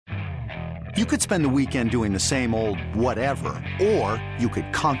You could spend the weekend doing the same old whatever, or you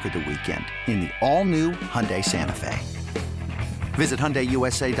could conquer the weekend in the all-new Hyundai Santa Fe. Visit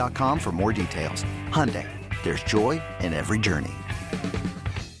HyundaiUSA.com for more details. Hyundai, there's joy in every journey.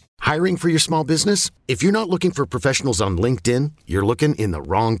 Hiring for your small business? If you're not looking for professionals on LinkedIn, you're looking in the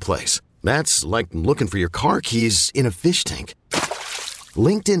wrong place. That's like looking for your car keys in a fish tank.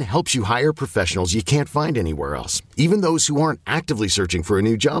 LinkedIn helps you hire professionals you can't find anywhere else, even those who aren't actively searching for a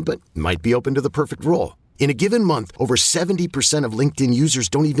new job but might be open to the perfect role. In a given month, over 70% of LinkedIn users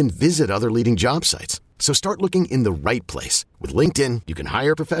don't even visit other leading job sites. So start looking in the right place. With LinkedIn, you can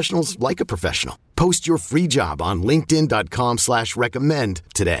hire professionals like a professional. Post your free job on linkedin.com/recommend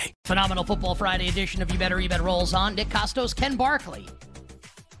today. Phenomenal Football Friday edition of You Better rolls on. Nick Costos, Ken Barkley,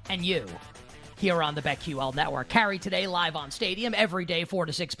 and you here on the BetQL Network. Carry today live on Stadium every day, 4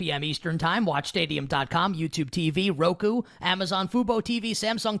 to 6 p.m. Eastern Time. Watch Stadium.com, YouTube TV, Roku, Amazon Fubo TV,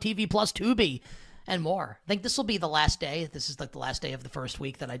 Samsung TV Plus, Tubi, and more. I think this will be the last day. This is like the last day of the first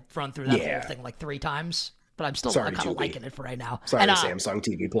week that I'd run through that whole thing like 3 times. But I'm still kind of liking it for right now. Sorry, and, Samsung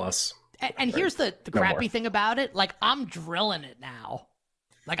TV Plus. And here's the crappy thing about it. Like, I'm drilling it now.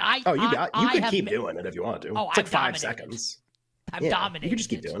 Like, you could keep doing it if you want to. Oh, it's like 5 seconds. I'm dominating. You can just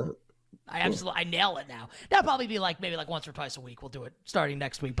keep doing it. I nail it now. That'll probably be like maybe like once or twice a week. We'll do it starting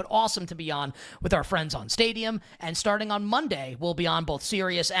next week. But awesome to be on with our friends on Stadium. And starting on Monday, we'll be on both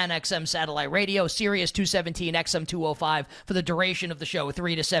Sirius and XM Satellite Radio, Sirius 217, XM 205 for the duration of the show,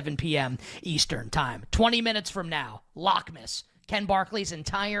 3 to 7 p.m. Eastern Time. 20 minutes from now, Lockmas. Ken Barkley's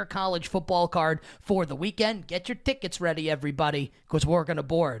entire college football card for the weekend. Get your tickets ready, everybody, because we're going to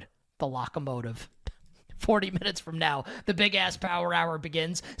board the locomotive. 40 minutes from now, the big-ass Power Hour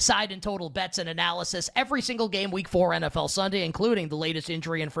begins. Side and total bets and analysis every single game, Week 4 NFL Sunday, including the latest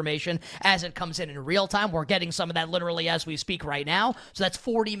injury information as it comes in real time. We're getting some of that literally as we speak right now. So that's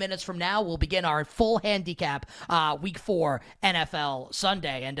 40 minutes from now. We'll begin our full handicap Week 4 NFL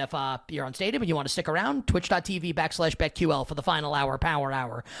Sunday. And if you're on Stadium and you want to stick around, twitch.tv/BetQL for the final hour, Power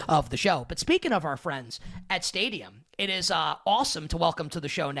Hour of the show. But speaking of our friends at Stadium, it is awesome to welcome to the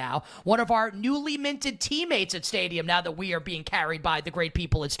show now one of our newly minted teammates at Stadium now that we are being carried by the great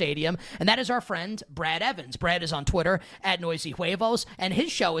people at Stadium, and that is our friend Brad Evans. Brad is on Twitter at Noisy Huevos, and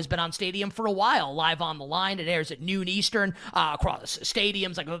his show has been on Stadium for a while, live on the line. It airs at noon Eastern across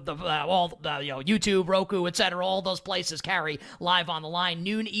stadiums like YouTube, Roku, etc. All those places carry live on the line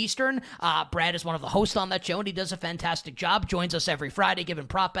noon Eastern. Brad is one of the hosts on that show, and he does a fantastic job. Joins us every Friday giving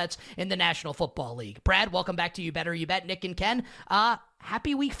prop bets in the National Football League. Brad, welcome back to You Better You Bet, Nick and Ken.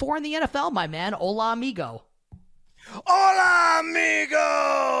 Happy Week 4 in the NFL, my man. Hola, amigo. Hola,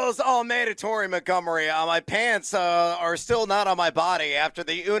 amigos! Oh, mandatory Montgomery. My pants are still not on my body after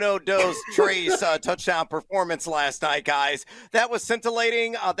the Uno Dos Tres touchdown performance last night, guys. That was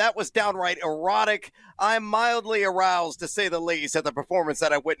scintillating. That was downright erotic. I'm mildly aroused, to say the least, at the performance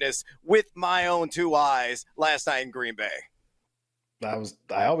that I witnessed with my own 2 eyes last night in Green Bay.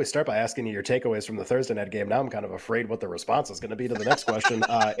 I always start by asking you your takeaways from the Thursday night game. Now I'm kind of afraid what the response is going to be to the next question.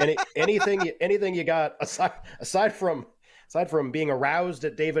 Anything you got aside from being aroused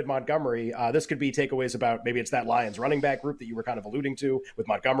at David Montgomery? This could be takeaways about maybe it's that Lions running back group that you were kind of alluding to with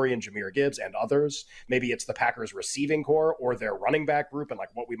Montgomery and Jahmyr Gibbs and others. Maybe it's the Packers receiving core or their running back group and like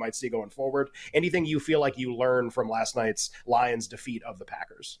what we might see going forward. Anything you feel like you learned from last night's Lions defeat of the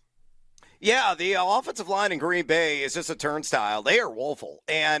Packers? Yeah, the offensive line in Green Bay is just a turnstile. They are woeful.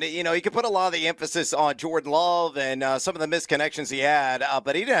 And, you can put a lot of the emphasis on Jordan Love and some of the misconnections he had,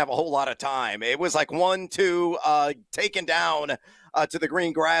 but he didn't have a whole lot of time. It was like 1-2 taken down to the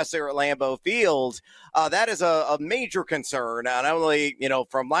green grass there at Lambeau Field. That is a major concern, not only,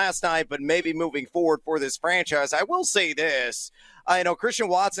 from last night, but maybe moving forward for this franchise. I will say this. Christian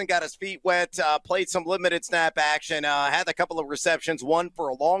Watson got his feet wet, played some limited snap action, had a couple of receptions, one for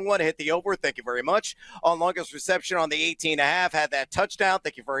a long one, hit the over, thank you very much, on longest reception on the 18.5, had that touchdown,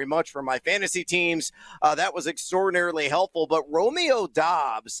 thank you very much for my fantasy teams. That was extraordinarily helpful, but Romeo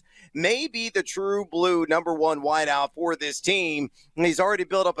Doubs may be the true blue number 1 wideout for this team. And he's already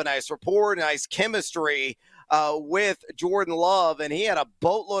built up a nice rapport, nice chemistry with Jordan Love, and he had a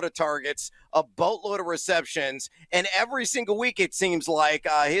boatload of targets, a boatload of receptions, and every single week it seems like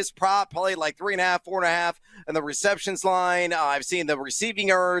his prop probably like 3.5, 4.5, and the receptions line. I've seen the receiving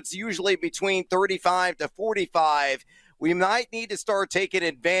yards usually between 35 to 45. We might need to start taking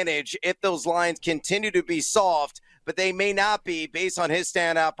advantage if those lines continue to be soft, but they may not be based on his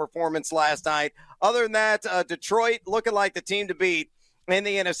standout performance last night. Other than that, Detroit looking like the team to beat in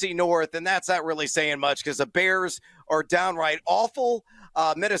the NFC North, and that's not really saying much because the Bears are downright awful.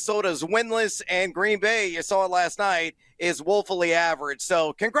 Minnesota's winless, and Green Bay, you saw it last night, is woefully average.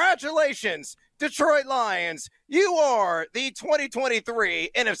 So congratulations, Detroit Lions. You are the 2023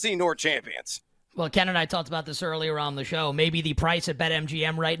 NFC North champions. Well, Ken and I talked about this earlier on the show. Maybe the price at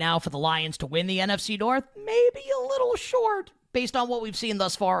BetMGM right now for the Lions to win the NFC North, maybe a little short based on what we've seen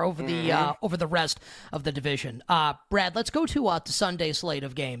thus far over the rest of the division. Brad, let's go to Sunday's slate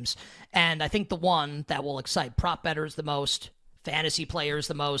of games. And I think the one that will excite prop bettors the most, fantasy players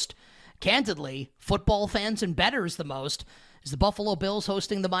the most, candidly, football fans and bettors the most, is the Buffalo Bills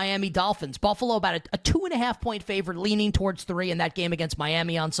hosting the Miami Dolphins. Buffalo about a 2.5-point favorite, leaning towards 3 in that game against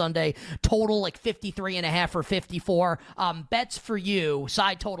Miami on Sunday. Total like 53.5 or 54. Bets for you,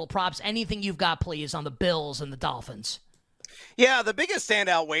 side total props, anything you've got, please, on the Bills and the Dolphins. Yeah, the biggest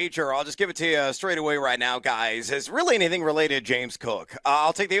standout wager, I'll just give it to you straight away right now, guys, is really anything related to James Cook.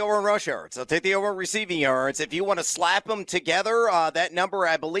 I'll take the over in rush yards. I'll take the over in receiving yards. If you want to slap them together, that number,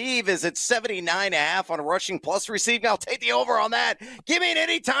 I believe, is at 79.5 on rushing plus receiving. I'll take the over on that. Give me an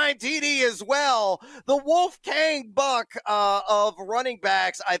anytime TD as well. The Wolfgang Buck of running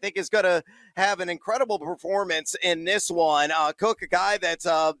backs, I think, is going to have an incredible performance in this one. Cook, a guy that's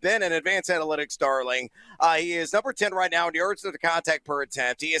been an advanced analytics darling. He is number 10 right now in yards to the contact per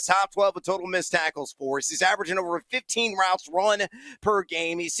attempt. He is top 12 with total missed tackles force. He's averaging over 15 routes run per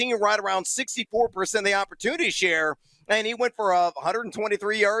game. He's seeing right around 64% of the opportunity share. And he went for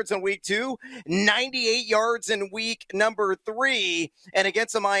 123 yards in week 2, 98 yards in week number 3. And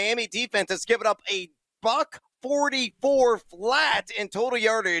against the Miami defense that's given up a $144 flat in total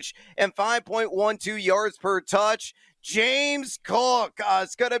yardage and 5.12 yards per touch. James Cook,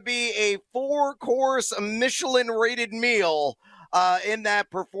 it's going to be a 4-course Michelin-rated meal in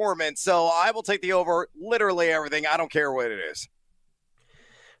that performance. So I will take the over literally everything. I don't care what it is.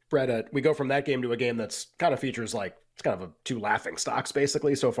 Brett, we go from that game to a game that's kind of features like, it's kind of a 2 laughing stocks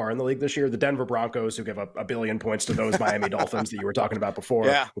basically so far in the league this year. The Denver Broncos, who give up 1 billion points to those Miami Dolphins that you were talking about before,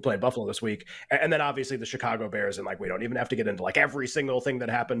 who played Buffalo this week. And then obviously the Chicago Bears, and like, we don't even have to get into like every single thing that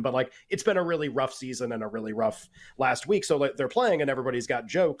happened, but like, it's been a really rough season and a really rough last week. So like, they're playing and everybody's got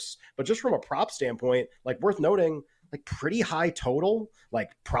jokes, but just from a prop standpoint, like worth noting, like pretty high total,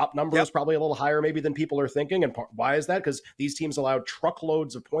 like prop numbers probably a little higher maybe than people are thinking. And why is that? Because these teams allowed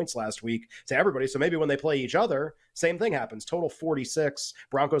truckloads of points last week to everybody. So maybe when they play each other, same thing happens. Total 46.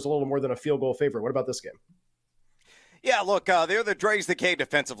 Broncos a little more than a field goal favorite. What about this game? Yeah, look, they're the dregs that came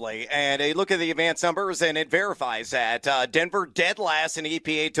defensively, and you look at the advanced numbers, and it verifies that. Denver dead last in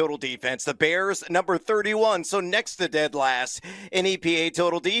EPA total defense. The Bears, number 31, so next to dead last in EPA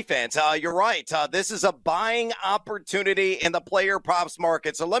total defense. You're right. This is a buying opportunity in the player props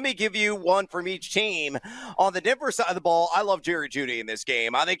market. So let me give you one from each team. On the Denver side of the ball, I love Jerry Jeudy in this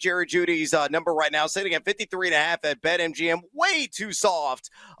game. I think Jerry Jeudy's number right now sitting at 53.5 at BetMGM. Way too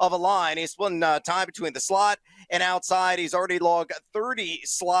soft of a line. He's splitting time between the slot and outside. He's already logged 30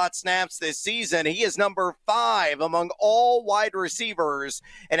 slot snaps this season. He is number 5 among all wide receivers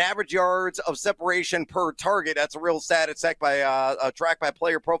in average yards of separation per target. That's a real stat. It's tracked by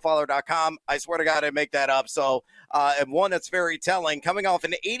playerprofiler.com. I swear to God, I make that up. So, and one that's very telling, coming off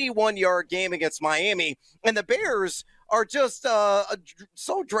an 81-yard game against Miami, and the Bears are just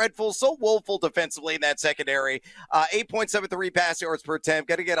so dreadful, so woeful defensively in that secondary. 8.73 pass yards per attempt.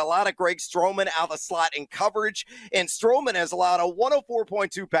 Got to get a lot of Greg Stroman out of the slot in coverage. And Stroman has allowed a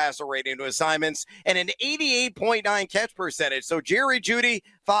 104.2 passer rating to assignments and an 88.9 catch percentage. So Jerry Jeudy,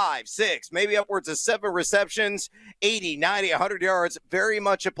 5, 6, maybe upwards of 7 receptions, 80, 90, 100 yards. Very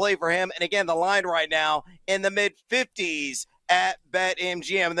much a play for him. And again, the line right now in the mid-50s at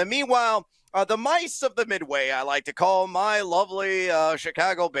BetMGM. And then meanwhile, the mice of the Midway, I like to call my lovely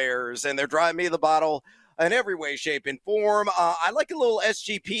Chicago Bears, and they're driving me the bottle in every way, shape, and form. I like a little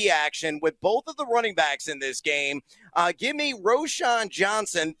SGP action with both of the running backs in this game. Give me Roschon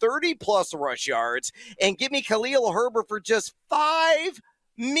Johnson, 30-plus rush yards, and give me Khalil Herbert for just 5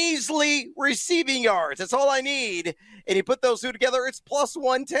 measly receiving yards. That's all I need. And you put those two together, it's plus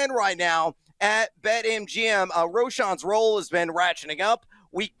 110 right now at BetMGM. Roschon's role has been ratcheting up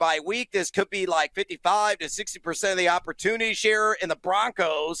week by week. This could be like 55 to 60% of the opportunity share in the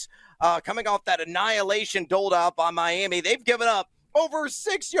Broncos. Coming off that annihilation doled out by Miami, they've given up over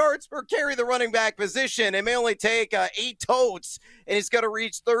 6 yards per carry, the running back position. It may only take 8 totes, and he's going to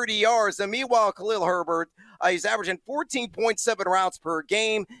reach 30 yards. And meanwhile, Khalil Herbert, he's averaging 14.7 routes per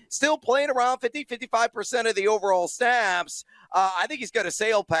game, still playing around 55% of the overall snaps. I think he's going to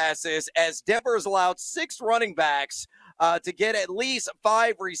sail past this, as Denver has allowed 6 running backs to get at least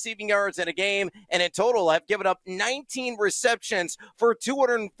 5 receiving yards in a game, and in total have given up 19 receptions for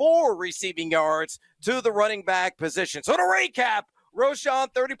 204 receiving yards to the running back position. So to recap,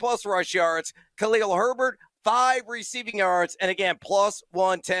 Roschon, 30-plus rush yards. Khalil Herbert, 5 receiving yards, and again, plus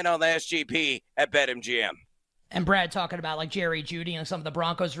 110 on the SGP at BetMGM. And Brad talking about like Jerry Jeudy and some of the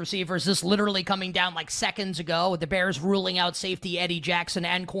Broncos receivers. This literally coming down like seconds ago with the Bears ruling out safety Eddie Jackson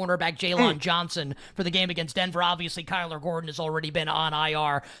and cornerback Jalen Johnson for the game against Denver. Obviously, Kyler Gordon has already been on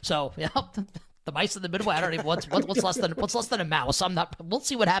IR. So, yeah. The mice in the Midway. I don't even what's less than a mouse. We'll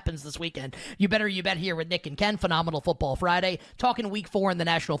see what happens this weekend. You bet here with Nick and Ken. Phenomenal Football Friday. Talking Week 4 in the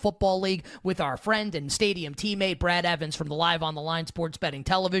National Football League with our friend and stadium teammate Brad Evans from the Live on the Line Sports Betting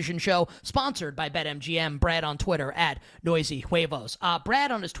Television Show, sponsored by BetMGM. Brad on Twitter at Noisy Huevos.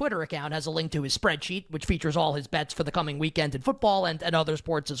 Brad on his Twitter account has a link to his spreadsheet, which features all his bets for the coming weekend in football and other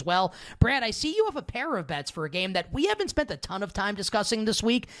sports as well. Brad, I see you have a pair of bets for a game that we haven't spent a ton of time discussing this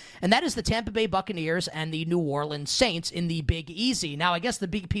week, and that is the Tampa Bay Buccaneers and the New Orleans Saints in the Big Easy. Now, I guess the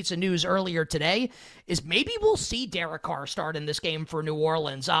big piece of news earlier today is maybe we'll see Derek Carr start in this game for New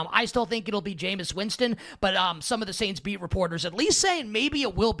Orleans. I still think it'll be Jameis Winston, but some of the Saints beat reporters at least saying maybe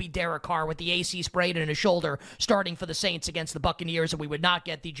it will be Derek Carr with the AC sprain in his shoulder starting for the Saints against the Buccaneers, and we would not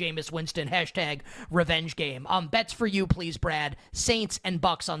get the Jameis Winston #revenge game. Bets for you, please, Brad. Saints and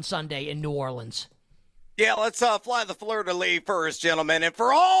Bucks on Sunday in New Orleans. Yeah, let's fly the fleur-de-lis first, gentlemen. And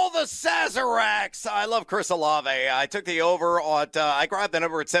for all the Sazeracs, I love Chris Olave. I took the over at, I grabbed the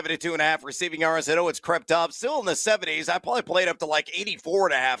number at 72.5 receiving yards. I know it's crept up, still in the 70s. I probably played up to like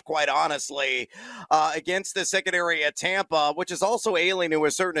 84.5, quite honestly, against the secondary at Tampa, which is also ailing to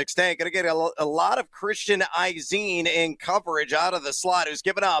a certain extent. Going to get a lot of Christian Izine in coverage out of the slot, who's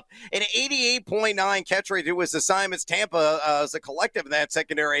given up an 88.9 catch rate to his assignments. Tampa, as a collective in that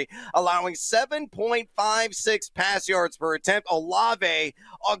secondary, allowing 7.56 pass yards per attempt. Olave,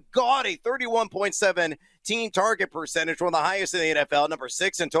 a gaudy 31.7 team target percentage, one of the highest in the NFL, number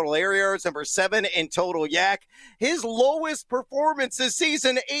 6 in total air yards, number 7 in total yak. His lowest performance this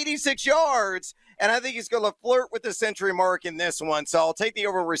season, 86 yards, and I think he's going to flirt with the century mark in this one, so I'll take the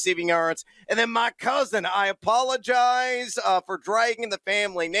over receiving yards. And then my cousin, I apologize for dragging the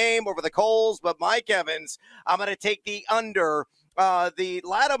family name over the coals, but Mike Evans, I'm going to take the under. The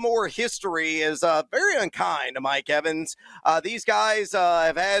Lattimore history is very unkind to Mike Evans. These guys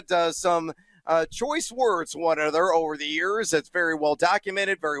have had some choice words one another over the years. It's very well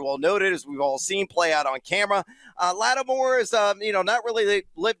documented, very well noted, as we've all seen play out on camera. Lattimore has, not really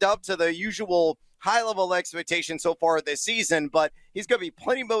lived up to the usual high-level expectation so far this season, but he's going to be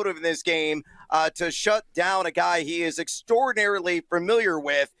plenty motive in this game to shut down a guy he is extraordinarily familiar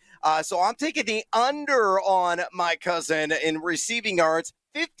with. So I'm taking the under on my cousin in receiving yards,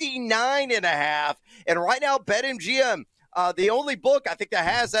 59.5. And right now, BetMGM, the only book I think that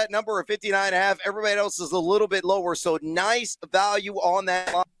has that number of 59.5. Everybody else is a little bit lower. So nice value on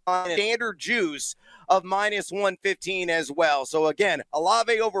that line. Standard juice of minus 115 as well. So again,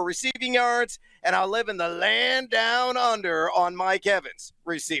 Olave over receiving yards, and I live in the land down under on Mike Evans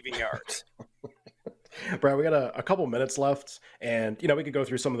receiving yards. Brad, we got a couple minutes left, and we could go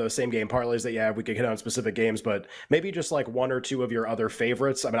through some of those same game parlays that you have. We could hit on specific games, but maybe just like one or two of your other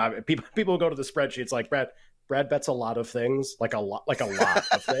favorites. I mean, people go to the spreadsheets like Brad bets a lot of things, like a lot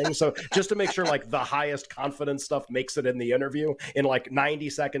of things. So just to make sure like the highest confidence stuff makes it in the interview in like 90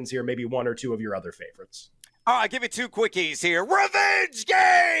 seconds here, maybe one or two of your other favorites. All right, give me two quickies here. Revenge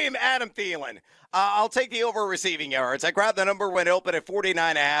game, Adam Thielen. I'll take the over receiving yards. I grabbed the number when it opened at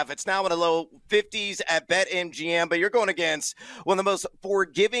 49.5. It's now in the low 50s at BetMGM, but you're going against one of the most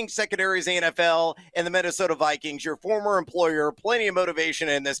forgiving secondaries in the NFL and the Minnesota Vikings. Your former employer, plenty of motivation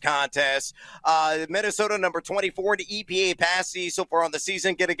in this contest. Minnesota, number 24 in the EPA pass D so far on the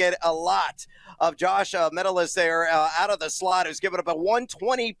season. Going to get a lot of Josh Metellus there out of the slot, who's given up a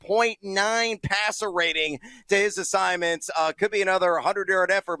 120.9 passer rating to his assignments. Could be another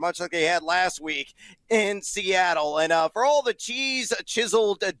 100-yard effort, much like they had last week in Seattle. And for all the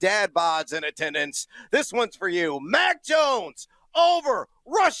chiseled dad bods in attendance, this one's for you. Mac Jones over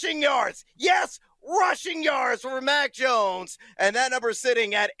rushing yards. Yes, rushing yards for Mac Jones. And that number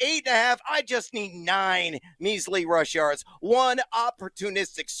sitting at 8.5. I just need 9 measly rush yards. One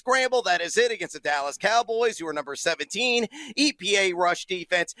opportunistic scramble. That is it against the Dallas Cowboys, who are number 17 EPA rush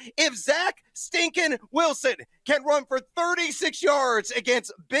defense. If Zach Stinkin' Wilson can run for 36 yards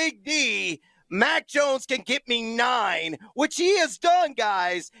against Big D, Mac Jones can get me 9, which he has done,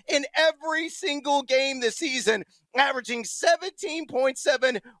 guys, in every single game this season, averaging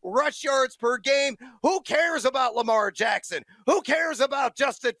 17.7 rush yards per game. Who cares about Lamar Jackson? Who cares about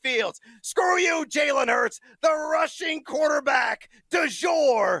Justin Fields? Screw you, Jalen Hurts. The rushing quarterback du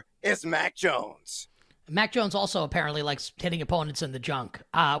jour is Mac Jones. Mac Jones also apparently likes hitting opponents in the junk.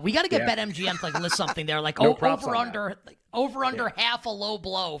 We got to get BetMGM to list something there, like no over under. Over under half a low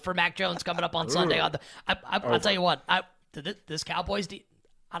blow for Mac Jones coming up on Sunday. I'll tell you what, this Cowboys.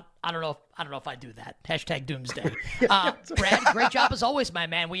 I don't know if I do that. Hashtag doomsday. Brad, great job as always, my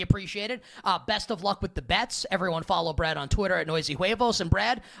man. We appreciate it. Best of luck with the bets. Everyone follow Brad on Twitter at Noisy Huevos. And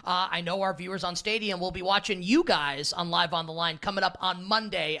Brad, I know our viewers on Stadium will be watching you guys on Live on the Line coming up on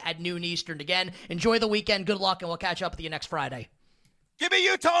Monday at noon Eastern. Again, enjoy the weekend. Good luck, and we'll catch up with you next Friday. Give me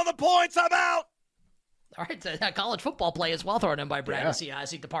Utah on the points. I'm out. All right, college football play as well thrown in by Brad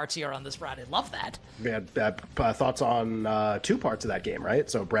as he departs here on this Friday. Love that. We had thoughts on two parts of that game, right?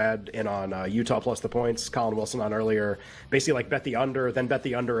 So Brad in on Utah plus the points, Colin Wilson on earlier, basically like bet the under, then bet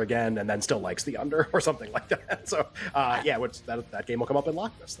the under again, and then still likes the under or something like that. So, that game will come up in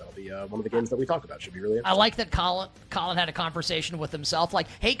Lockness. That'll be one of the games that we talk about. Should be really interesting. I like that Colin had a conversation with himself like,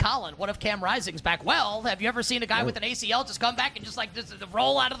 hey, Colin, what if Cam Rising's back? Well, have you ever seen a guy with an ACL just come back and just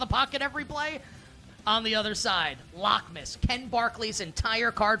roll out of the pocket every play? On the other side, Lockmas, Ken Barkley's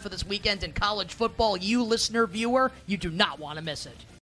entire card for this weekend in college football. You listener, viewer, you do not want to miss it.